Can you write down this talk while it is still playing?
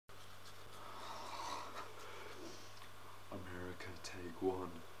one,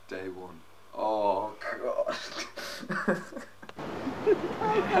 day one. Oh god.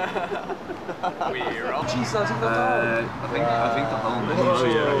 We're on. Jeez, I think the whole menu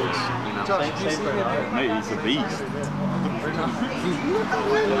you know. Josh, mate, he's a beast.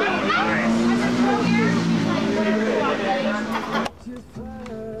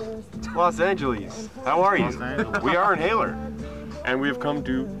 Los Angeles, how are you? We are Inhaler, and we have come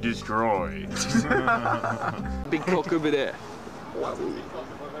to destroy. Big cock over there.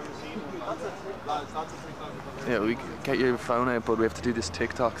 Yeah, we get your phone out, but we have to do this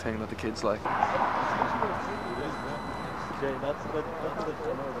TikTok thing that the kids like.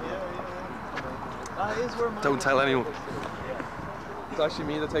 Don't tell anyone. It's actually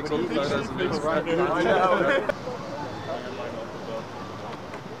me that takes all the photos of this.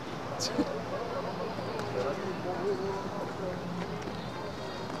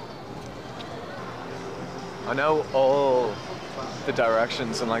 I know all the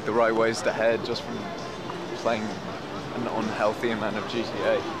directions and like the right ways to head just from playing an unhealthy amount of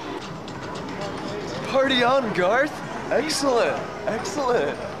GTA. Party on, Garth! Excellent!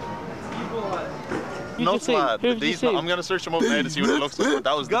 Excellent! Nuts lad. I'm gonna search him up now to see what it looks like.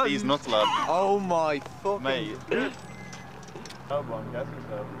 That was the D's nuts lad. Oh my fucking mate.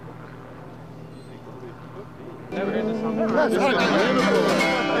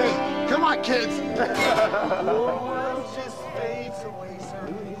 Come on, kids! I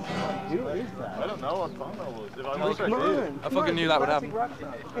don't know what song that was. If I wish I did. I fucking knew that would happen.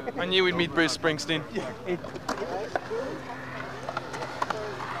 I knew we'd meet Bruce Springsteen.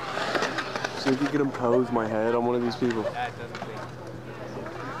 See if you can impose my head on one of these people.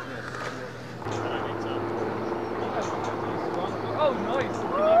 Oh, nice.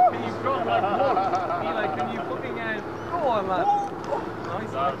 Can you drop like one? Can you fucking go on, man?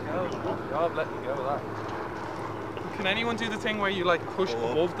 Nice, let go. God, let me go with that. Can anyone do the thing where you like push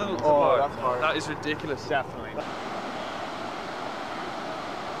above the bar? That's hard. That is ridiculous. Definitely.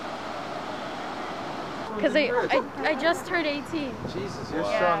 Because I just turned 18. Jesus, you're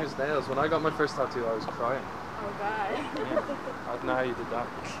strong as nails. When I got my first tattoo, I was crying. Oh God. I don't know how you did that.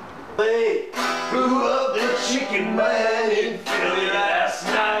 They blew up the chicken man in Philly last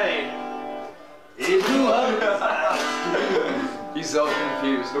night. It blew up. He's so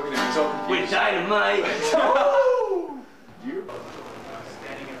confused. Look at him, he's so confused. With dynamite.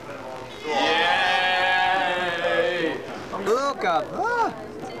 Yay! Look up. Ah.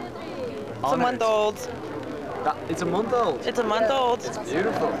 It's a month old. It's a month old. It's a month old. It's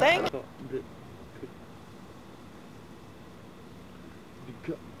beautiful. Thank you.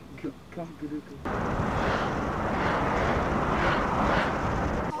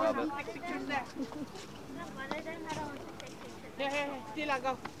 Still I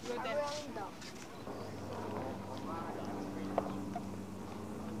go there.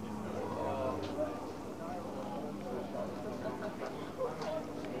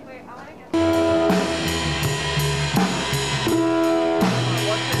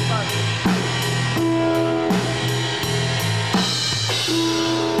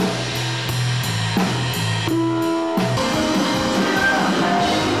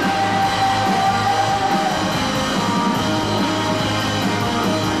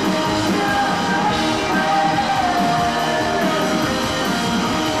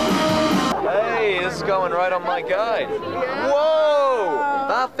 Going right on my guy. Whoa!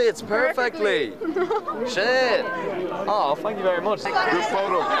 That fits perfectly. Shit. Oh, thank you very much. Good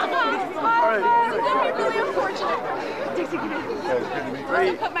photo. Alright. Really unfortunate. Dixie, give me.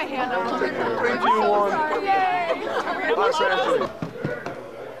 I put my hand on. 3, 2, 1. Yay! Los Angeles.